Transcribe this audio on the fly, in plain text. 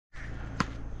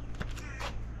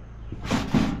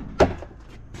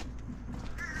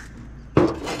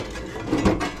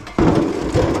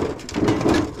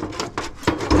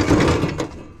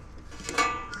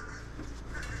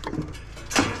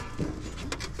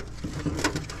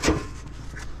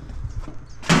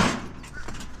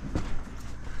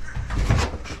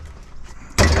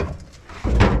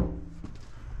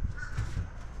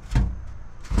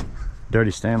dirty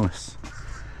stainless.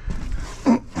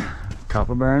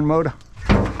 Copper bearing motor.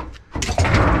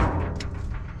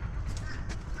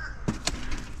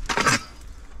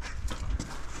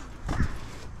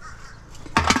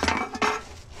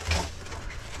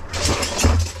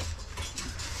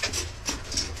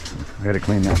 I gotta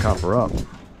clean that copper up.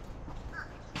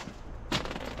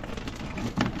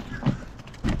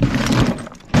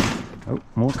 Oh,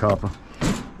 more copper.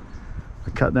 I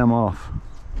cut them off.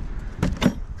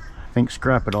 I think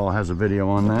Scrap It All has a video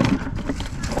on that.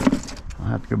 I'll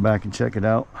have to go back and check it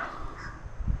out.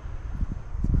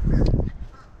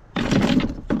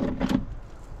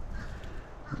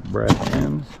 Brass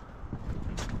ends.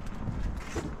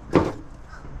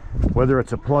 Whether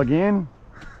it's a plug-in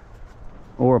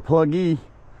or a plug-E,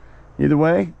 either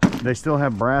way, they still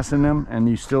have brass in them, and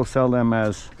you still sell them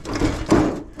as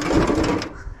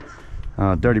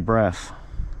dirty brass.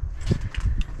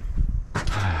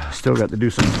 Still got to do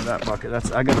something with that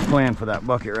bucket. I got a plan for that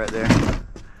bucket right there.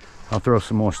 I'll throw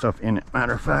some more stuff in it.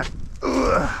 Matter of fact,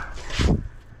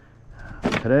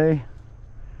 today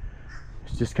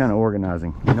it's just kind of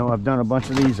organizing. You know, I've done a bunch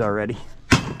of these already.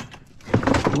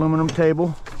 Aluminum table.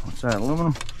 What's that?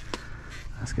 Aluminum.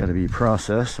 That's got to be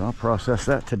processed, so I'll process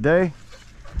that today.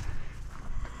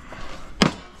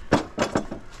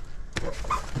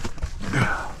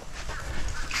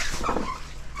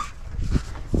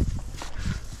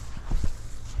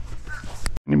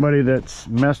 Anybody that's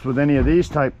messed with any of these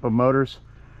type of motors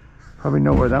probably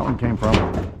know where that one came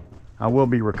from. I will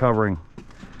be recovering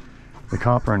the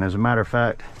copper, and as a matter of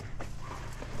fact,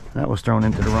 that was thrown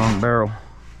into the wrong barrel.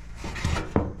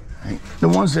 The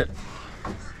ones that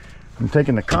I'm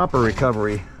taking the copper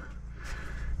recovery,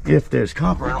 if there's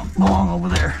copper, I don't belong over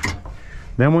there.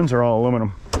 Them ones are all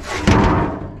aluminum,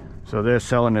 so they're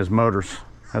selling as motors.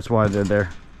 That's why they're there.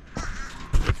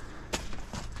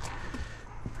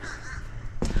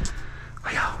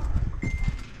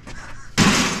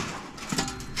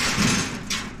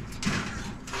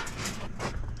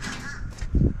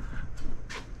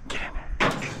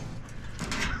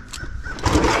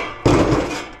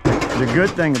 The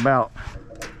good thing about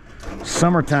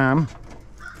summertime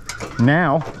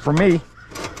now for me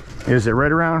is that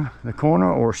right around the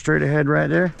corner or straight ahead right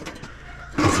there,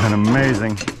 it's an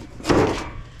amazing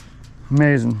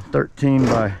 13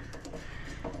 by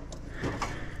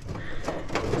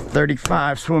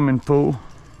 35 swimming pool.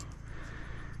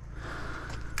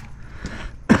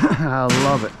 I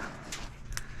love it.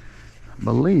 I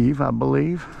believe I'm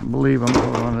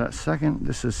holding on to that second.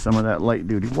 This is some of that light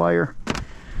duty wire.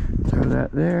 Throw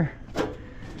that there.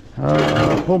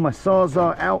 Pull my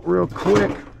Sawzall out real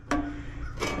quick.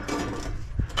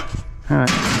 All right,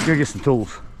 let's go get some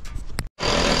tools.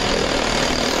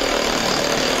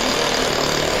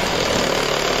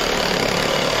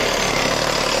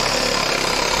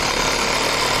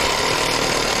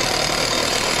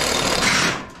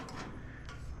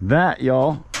 That,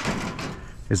 y'all,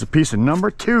 is a piece of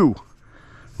number 2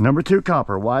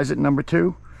 copper. Why is it number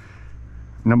 2?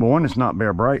 Number 1, it's not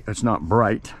it's not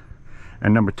bright.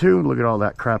 And number 2, look at all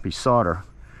that crappy solder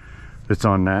that's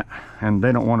on that. And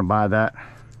they don't want to buy that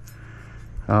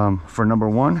for number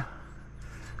 1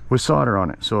 with solder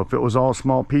on it. So if it was all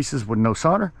small pieces with no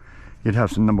solder, you'd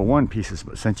have some number 1 pieces.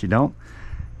 But since you don't,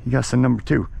 you got some number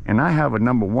 2. And I have a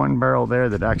number 1 barrel there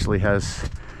that actually has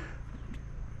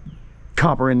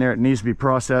copper in there. It needs to be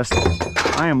processed.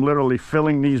 I am literally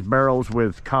filling these barrels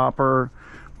with copper,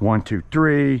 1, 2,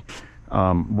 3.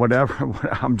 Whatever.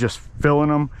 I'm just filling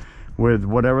them with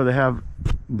whatever they have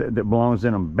that belongs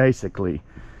in them, basically.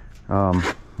 And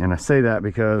I say that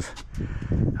because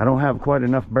I don't have quite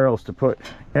enough barrels to put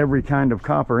every kind of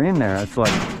copper in there. It's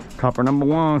like copper number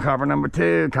 1, copper number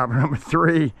 2, copper number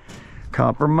 3,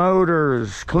 copper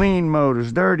motors, clean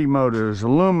motors, dirty motors,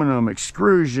 aluminum,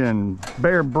 extrusion,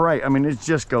 bare bright. I mean, it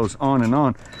just goes on and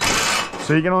on.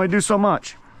 So you can only do so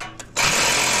much.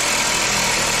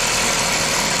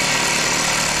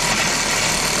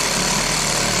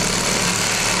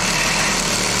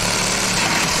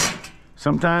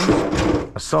 Sometimes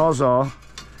a Sawzall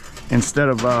instead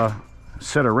of a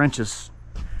set of wrenches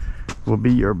will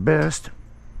be your best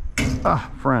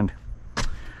friend. A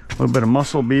little bit of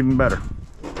muscle will be even better.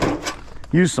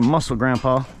 Use some muscle,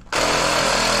 Grandpa.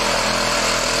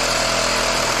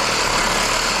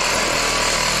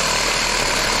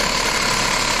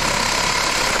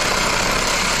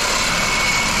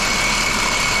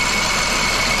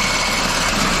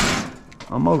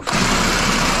 Almost.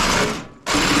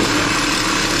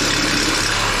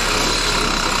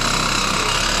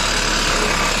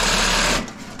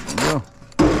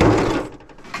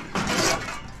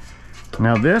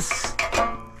 Now this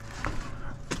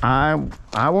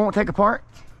I won't take apart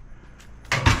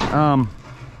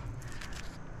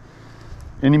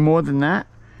any more than that.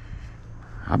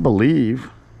 I believe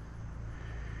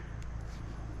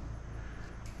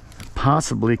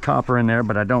possibly copper in there,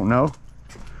 but I don't know.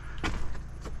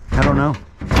 I don't know.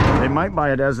 They might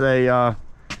buy it as a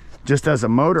just as a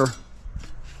motor,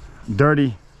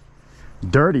 dirty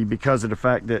because of the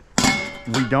fact that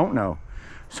we don't know.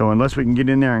 So unless we can get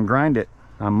in there and grind it,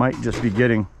 I might just be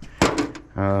getting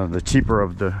the cheaper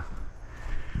of the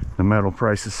metal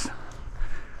prices.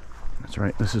 That's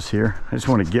right, this is here. I just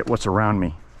want to get what's around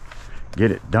me,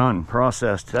 get it done,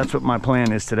 processed. That's what my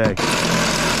plan is today.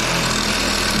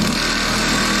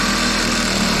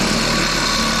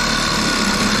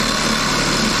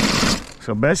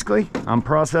 So basically, I'm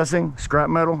processing scrap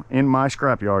metal in my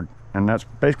scrap yard, and that's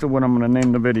basically what I'm going to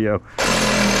name the video.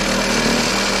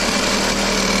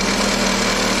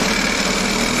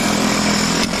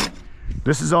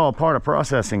 This is all part of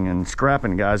processing and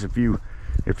scrapping, guys. If you're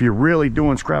really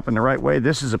doing scrapping the right way,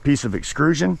 this is a piece of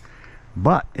extrusion,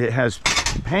 but it has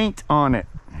paint on it.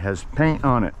 It has paint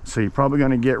on it, so you're probably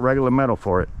going to get regular metal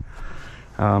for it.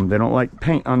 They don't like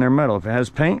paint on their metal. If it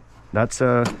has paint, that's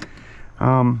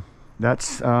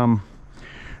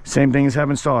same thing as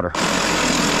having solder.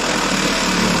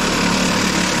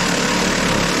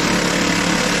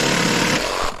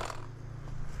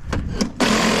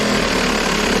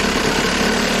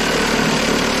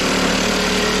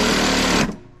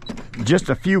 Just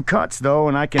a few cuts though,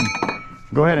 and I can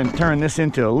go ahead and turn this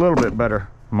into a little bit better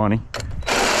money.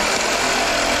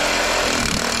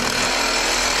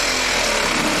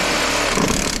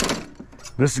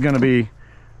 This is going to be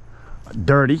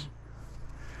dirty.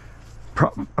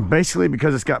 Basically,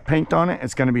 because it's got paint on it,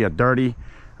 it's going to be a dirty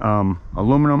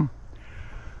aluminum.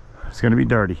 It's going to be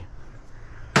dirty.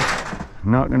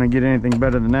 Not going to get anything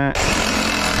better than that.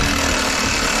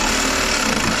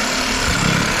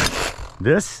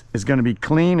 This is going to be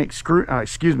clean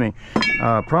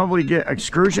probably get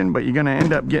extrusion, but you're going to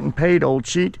end up getting paid old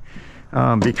sheet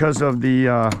because of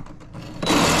the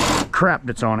crap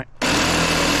that's on it.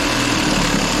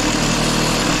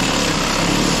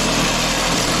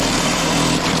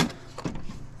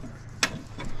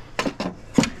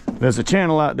 There's a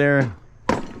channel out there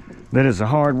that is a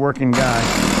hard-working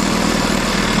guy.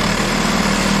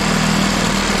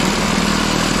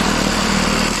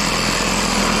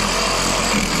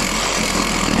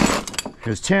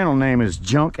 His channel name is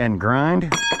Junk and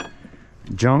Grind.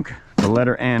 Junk, the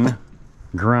letter N,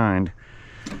 Grind.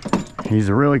 He's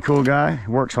a really cool guy. He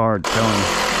works hard, telling him.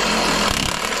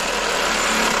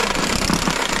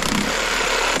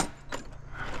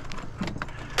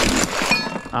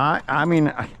 I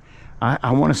mean,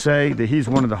 I want to say that he's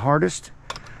one of the hardest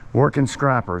working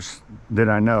scrappers that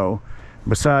I know,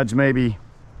 besides maybe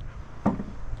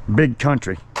Big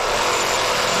Country.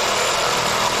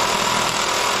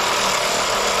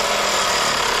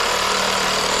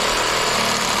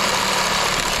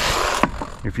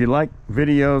 If you like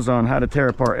videos on how to tear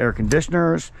apart air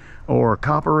conditioners or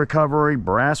copper recovery,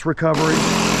 brass recovery,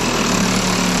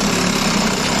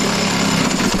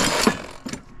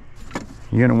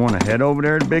 you're going to want to head over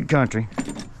there to Big Country.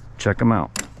 Check them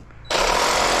out.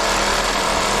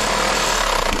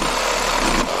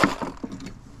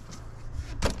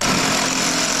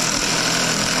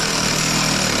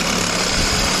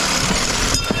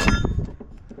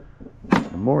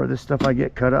 The more of this stuff I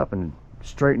get cut up and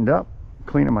straightened up,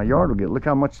 cleaning my yard will get. Look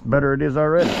how much better it is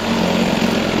already.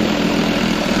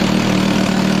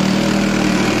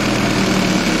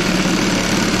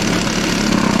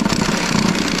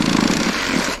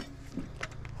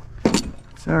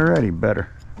 It's already better.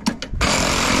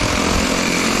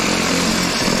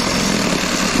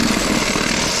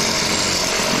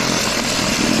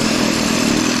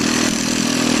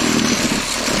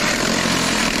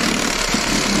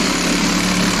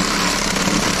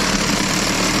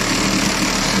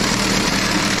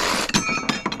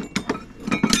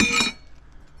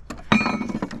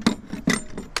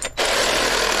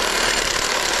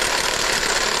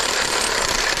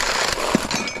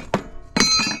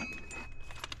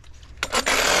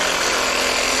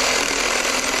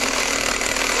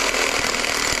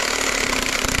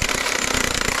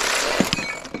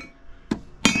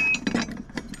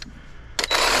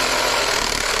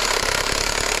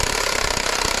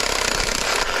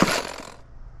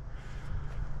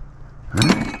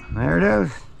 There it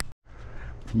is.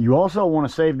 You also want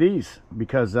to save these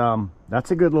because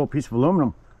that's a good little piece of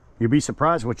aluminum. You'll be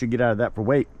surprised what you get out of that for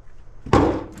weight.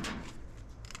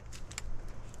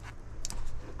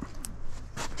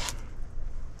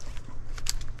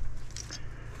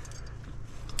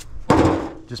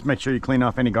 Just Just make sure you clean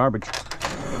off any garbage.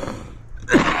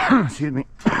 Excuse me.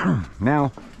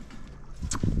 Now,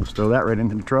 let's throw that right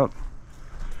into the truck.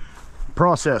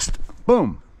 Processed.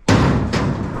 Boom.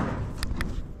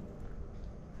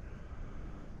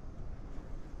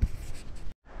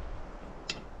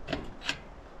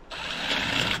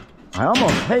 I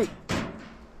almost hate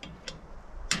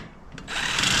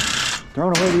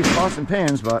throwing away these pots and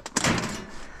pans, but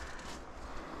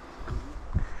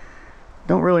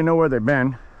don't really know where they've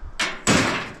been.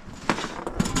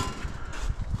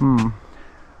 I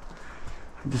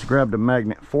just grabbed a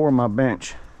magnet for my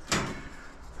bench.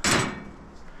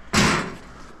 Guess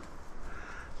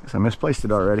I misplaced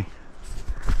it already.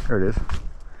 There it is.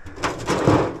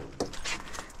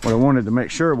 What I wanted to make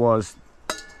sure was,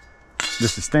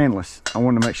 this is stainless. I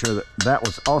wanted to make sure that that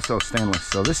was also stainless.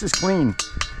 So this is clean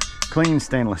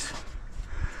stainless.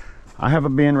 I have a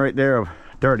bin right there of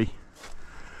dirty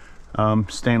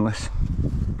stainless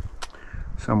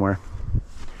somewhere.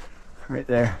 Right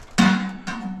there.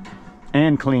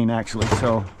 And clean, actually.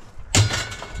 So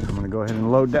I'm gonna go ahead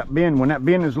and load that bin. When that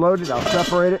bin is loaded, I'll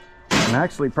separate it and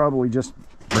actually probably just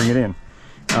bring it in.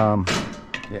 Yeah,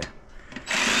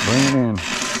 bring it in.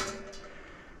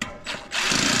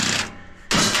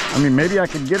 I mean, maybe I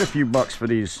could get a few bucks for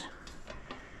these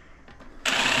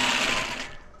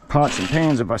pots and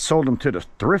pans if I sold them to the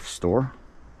thrift store,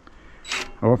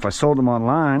 or if I sold them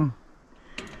online.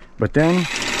 But then,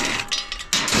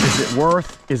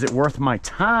 is it worth my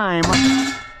time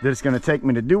that it's going to take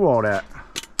me to do all that?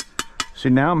 See,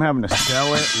 now I'm having to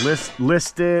sell it,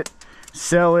 list it,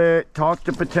 sell it, talk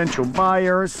to potential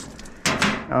buyers.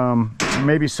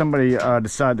 Maybe somebody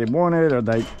decide they want it, or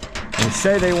they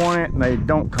say they want it and they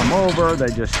don't come over,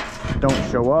 they just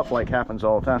don't show up, like happens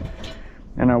all the time.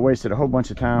 And I wasted a whole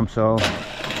bunch of time. So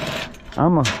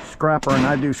I'm a scrapper and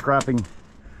I do scrapping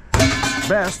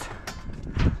best.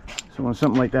 So when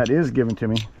something like that is given to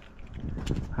me,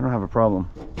 I don't have a problem.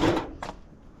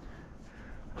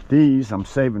 These I'm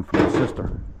saving for my sister.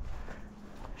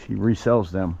 She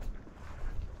resells them.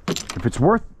 If it's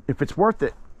worth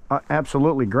it, I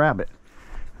absolutely grab it.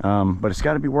 But it's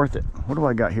got to be worth it. What do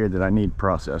I got here that I need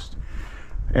processed?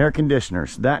 Air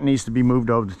conditioners. That needs to be moved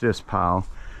over to this pile.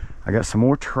 I got some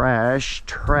more trash.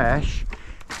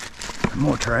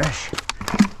 More trash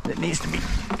that needs to be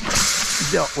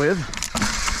dealt with.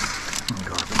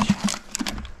 Garbage.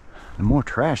 The more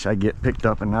trash I get picked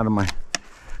up and out of my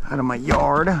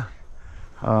yard,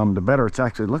 the better it's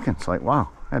actually looking. It's like, wow,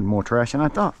 I had more trash than I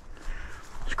thought.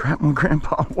 Scrap my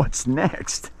grandpa. What's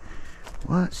next?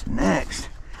 What's next?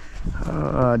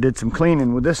 I did some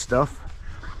cleaning with this stuff.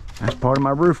 That's part of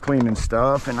my roof cleaning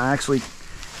stuff, and I actually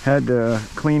had to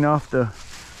clean off the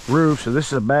roof. So this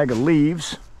is a bag of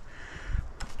leaves.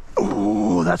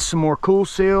 Oh, that's some more Cool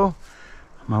Seal.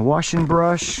 My washing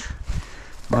brush,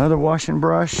 my other washing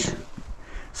brush.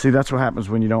 See, that's what happens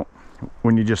when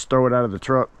you just throw it out of the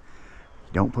truck.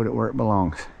 You don't put it where it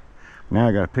belongs. Now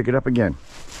I gotta pick it up again.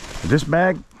 This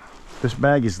bag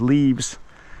is leaves.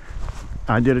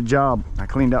 I did a job. I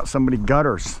cleaned out somebody's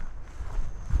gutters.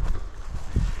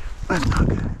 That's not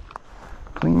good.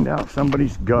 Cleaned out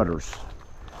somebody's gutters.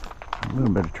 A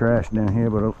little bit of trash down here,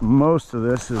 but most of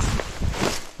this is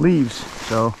leaves.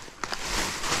 So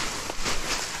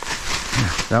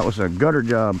that was a gutter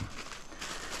job,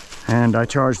 and I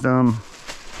charged them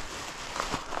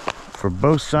for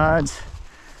both sides,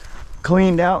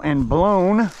 cleaned out and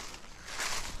blown.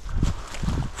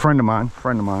 Friend of mine,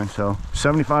 so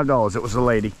 $75. It was a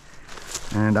lady,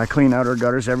 and I clean out her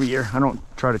gutters every year. I don't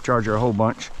try to charge her a whole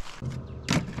bunch.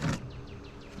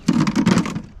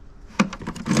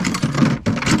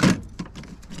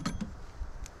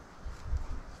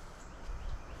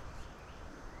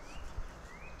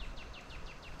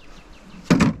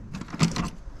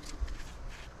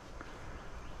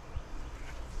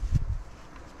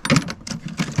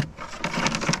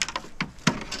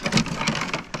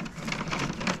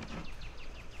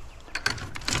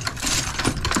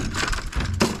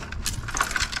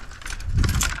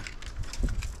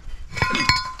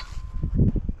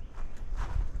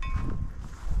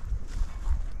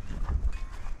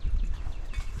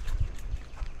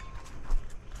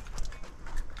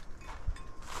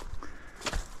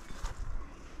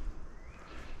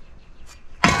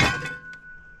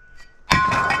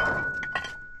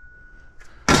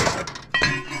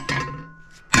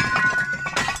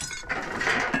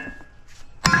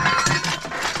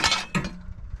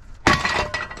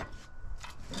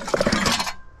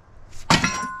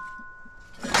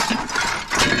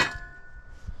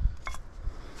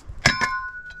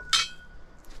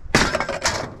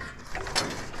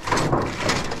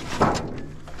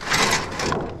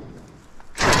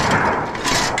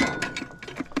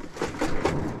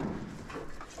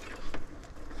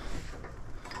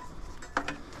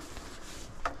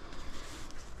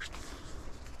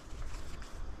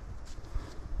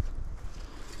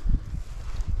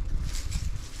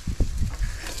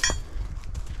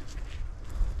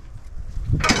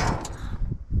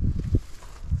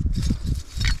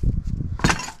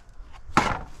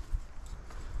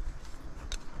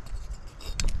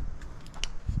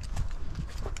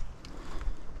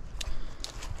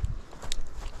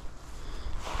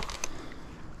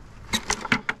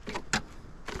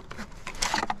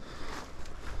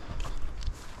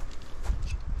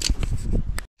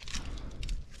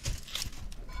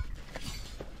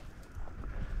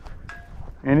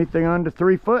 anything under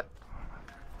 3 foot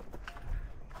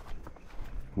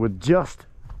with just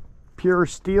pure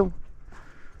steel,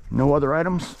 no other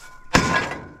items,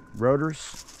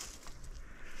 rotors,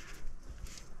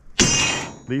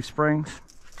 leaf springs,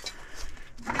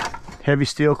 heavy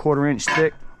steel 1/4 inch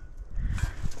thick,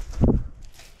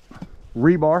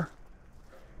 rebar,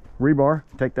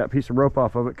 take that piece of rope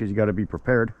off of it because you got to be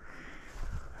prepared.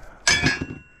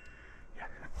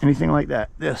 Anything like that,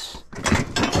 this,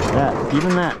 that,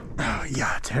 even that, oh,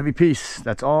 yeah, it's a heavy piece.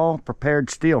 That's all prepared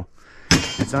steel.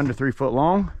 It's under 3 foot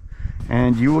long,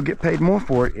 and you will get paid more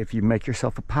for it if you make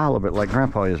yourself a pile of it like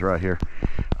Grandpa is right here.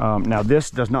 Now this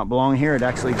does not belong here. It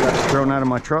actually got thrown out of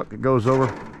my truck. It goes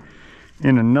over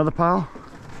in another pile.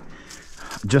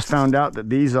 Just found out that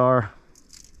these are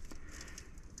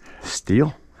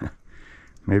steel.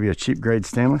 Maybe a cheap grade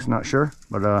stainless, not sure.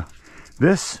 But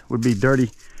this would be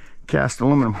dirty cast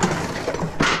aluminum.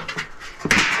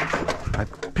 I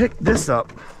picked this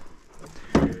up.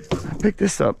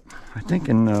 I think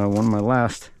in one of my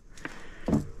last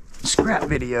scrap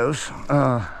videos.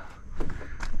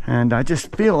 And I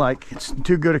just feel like it's in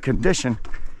too good a condition.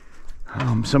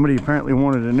 Somebody apparently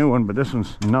wanted a new one, but this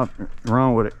one's not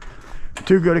wrong with it.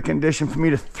 Too good a condition for me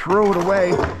to throw it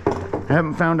away. I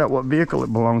haven't found out what vehicle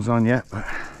it belongs on yet, but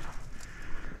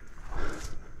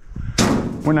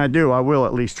when I do, I will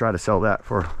at least try to sell that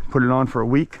for, put it on for a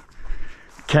week.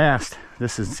 Cast,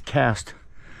 this is cast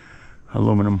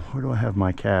aluminum. Where do I have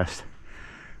my cast?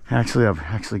 Actually, I've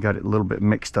actually got it a little bit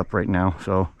mixed up right now.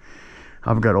 So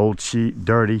I've got old sheet,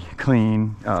 dirty,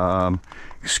 clean,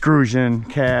 extrusion,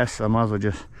 cast. I might as well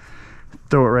just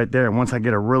throw it right there. And once I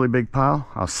get a really big pile,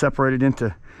 I'll separate it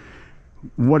into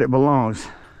what it belongs.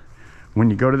 When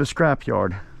you go to the scrap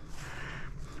yard,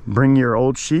 bring your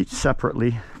old sheet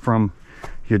separately from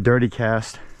your dirty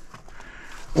cast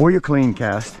or your clean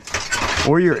cast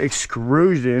or your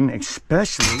extrusion,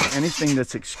 especially anything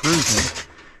that's extrusion.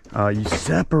 You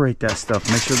separate that stuff.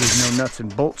 Make sure there's no nuts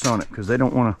and bolts on it because they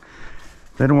don't want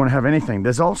to have anything.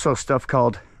 There's also stuff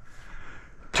called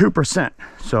 2%.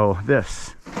 So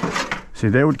this, see,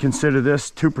 they would consider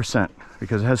this 2%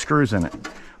 because it has screws in it.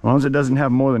 As long as it doesn't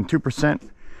have more than 2%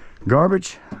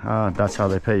 garbage, that's how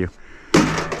they pay you.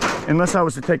 Unless I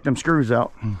was to take them screws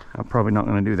out, I'm probably not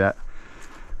going to do that.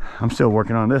 I'm still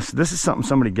working on this. This is something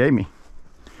somebody gave me.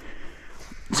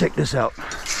 Check this out.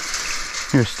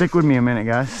 Here, stick with me a minute,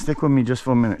 guys. Stick with me just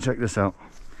for a minute. Check this out.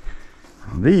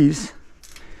 These,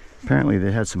 apparently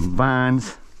they had some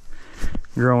vines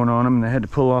growing on them and they had to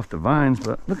pull off the vines,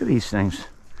 but look at these things.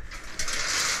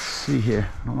 See here,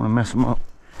 I don't want to mess them up.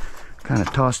 Kind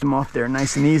of tossed them off there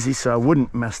nice and easy so I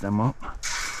wouldn't mess them up.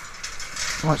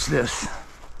 Watch this.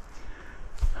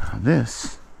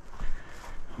 This,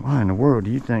 why in the world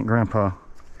do you think Grandpa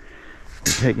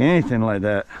would take anything like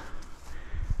that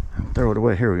and throw it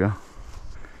away? Here we go.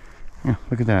 Yeah,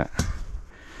 look at that.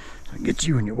 Get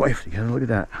you and your wife together. Look at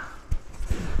that.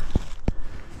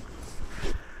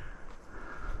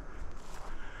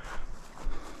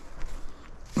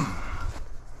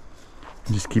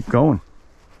 Just keep going.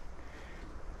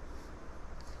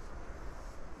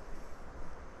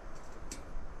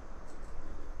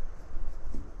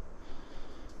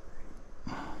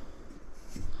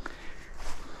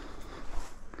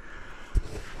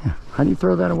 Yeah. How do you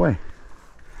throw that away?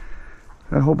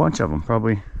 Got a whole bunch of them,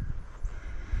 probably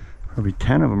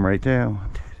 10 of them right there.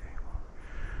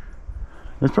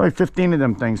 There's probably 15 of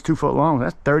them things, 2 foot long.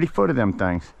 That's 30 foot of them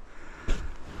things.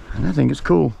 And I think it's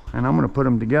cool. And I'm gonna put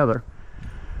them together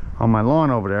on my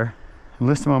lawn over there and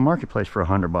list them on Marketplace for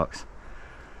 $100.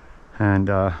 And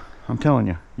I'm telling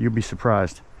you, you'll be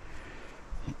surprised.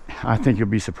 I think you'll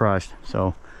be surprised.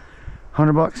 So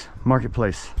 $100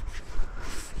 Marketplace.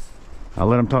 I'll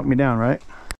let them talk me down, right?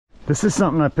 This is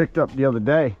something I picked up the other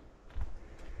day.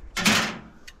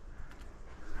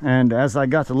 And as I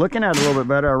got to looking at it a little bit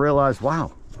better, I realized,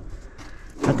 wow,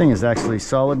 that thing is actually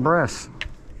solid brass.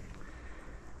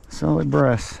 Solid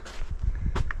brass.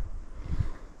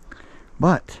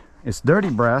 But it's dirty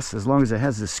brass as long as it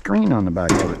has the screen on the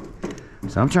back of it.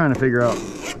 So I'm trying to figure out,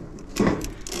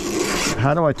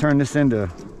 how do I turn this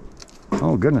into,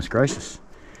 oh goodness gracious.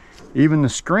 Even the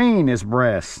screen is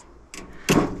brass.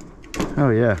 Oh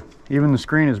yeah, even the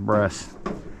screen is brass.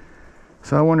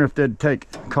 So I wonder if they'd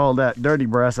call that dirty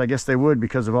brass. I guess they would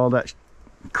because of all that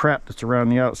crap that's around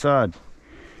the outside.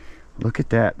 Look at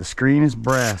that, the screen is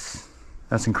brass.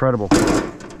 That's incredible.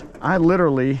 I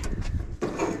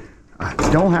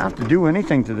don't have to do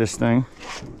anything to this thing.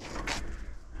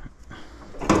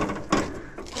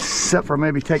 Except for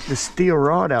maybe take the steel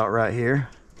rod out right here.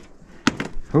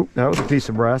 Oh, that was a piece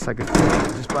of brass. I could feel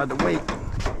it just by the weight.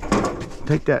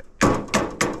 Take that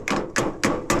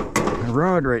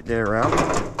rod right there out.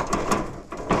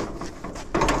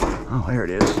 Oh, there it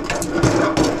is.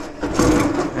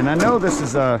 And I know this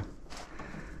is a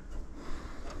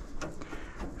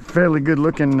fairly good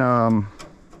looking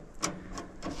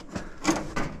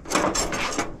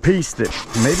piece that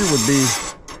maybe would be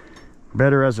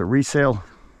better as a resale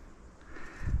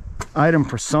item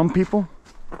for some people.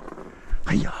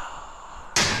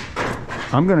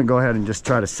 I'm gonna go ahead and just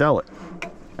try to sell it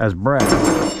as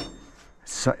brass.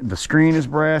 So the screen is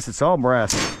brass, it's all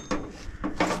brass.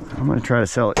 I'm gonna try to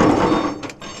sell it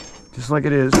just like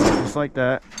it is, just like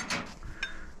that,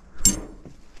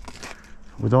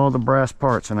 with all the brass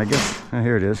parts. And I guess,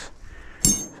 here it is.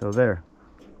 So there,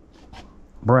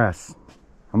 brass.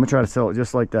 I'm gonna try to sell it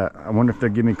just like that. I wonder if they'll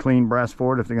give me clean brass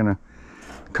for it, if they're gonna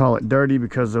call it dirty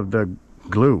because of the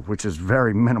glue, which is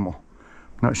very minimal.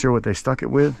 Not sure what they stuck it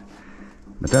with,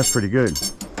 but that's pretty good.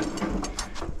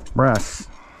 Brass.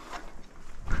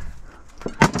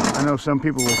 I know some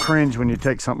people will cringe when you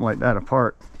take something like that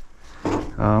apart.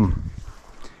 And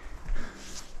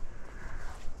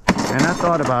I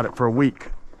thought about it for a week.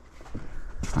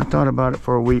 And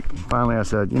finally I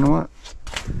said, you know what?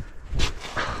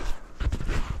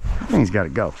 That thing's got to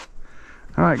go.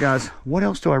 All right, guys, what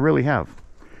else do I really have?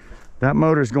 That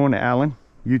motor's going to Alan,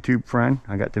 YouTube friend.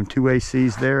 I got them 2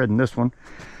 ACs there and this one.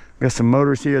 Got some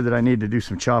motors here that I need to do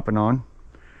some chopping on.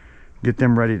 Get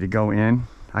them ready to go in.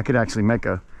 I could actually make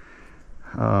a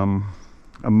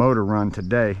motor run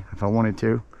today if I wanted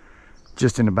to,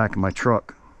 just in the back of my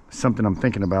truck. Something I'm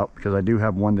thinking about, because I do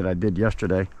have one that I did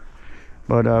yesterday.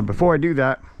 But before I do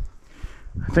that,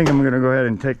 I think I'm going to go ahead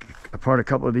and take apart a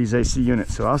couple of these AC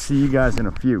units. So I'll see you guys in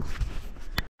a few.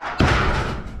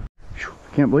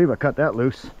 Can't believe I cut that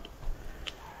loose.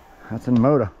 That's in the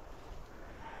motor.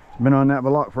 It's been on that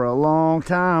block for a long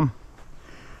time.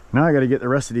 Now I got to get the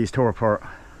rest of these tore apart,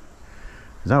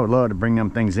 because I would love to bring them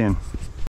things in.